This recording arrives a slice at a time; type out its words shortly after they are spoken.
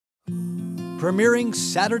Premiering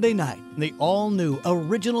Saturday night, the all-new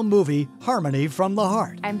original movie, Harmony from the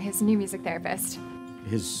Heart. I'm his new music therapist.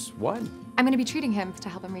 His what? I'm going to be treating him to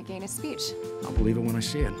help him regain his speech. I'll believe it when I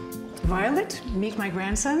see it. Violet, meet my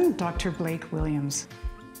grandson, Dr. Blake Williams.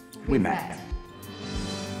 We met.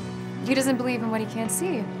 He doesn't believe in what he can't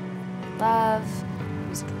see. Love,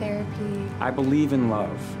 music therapy. I believe in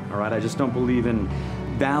love, all right? I just don't believe in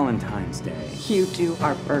Valentine's Day. You two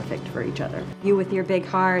are perfect for each other. You with your big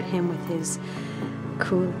heart, him with his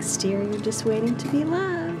cool exterior, just waiting to be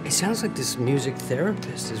loved. It sounds like this music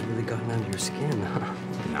therapist has really gotten under your skin, huh?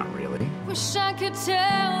 Not really. Wish I could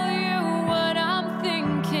tell you what I'm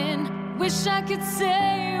thinking. Wish I could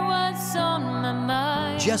say what's on my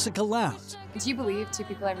mind. Jessica Lowndes Do you believe two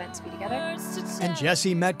people are meant to be together? and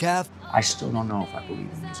Jesse Metcalf. I still don't know if I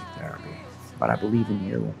believe in music therapy, but I believe in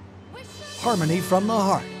you. Harmony from the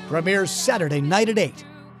Heart premieres Saturday night at 8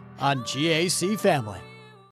 on GAC Family.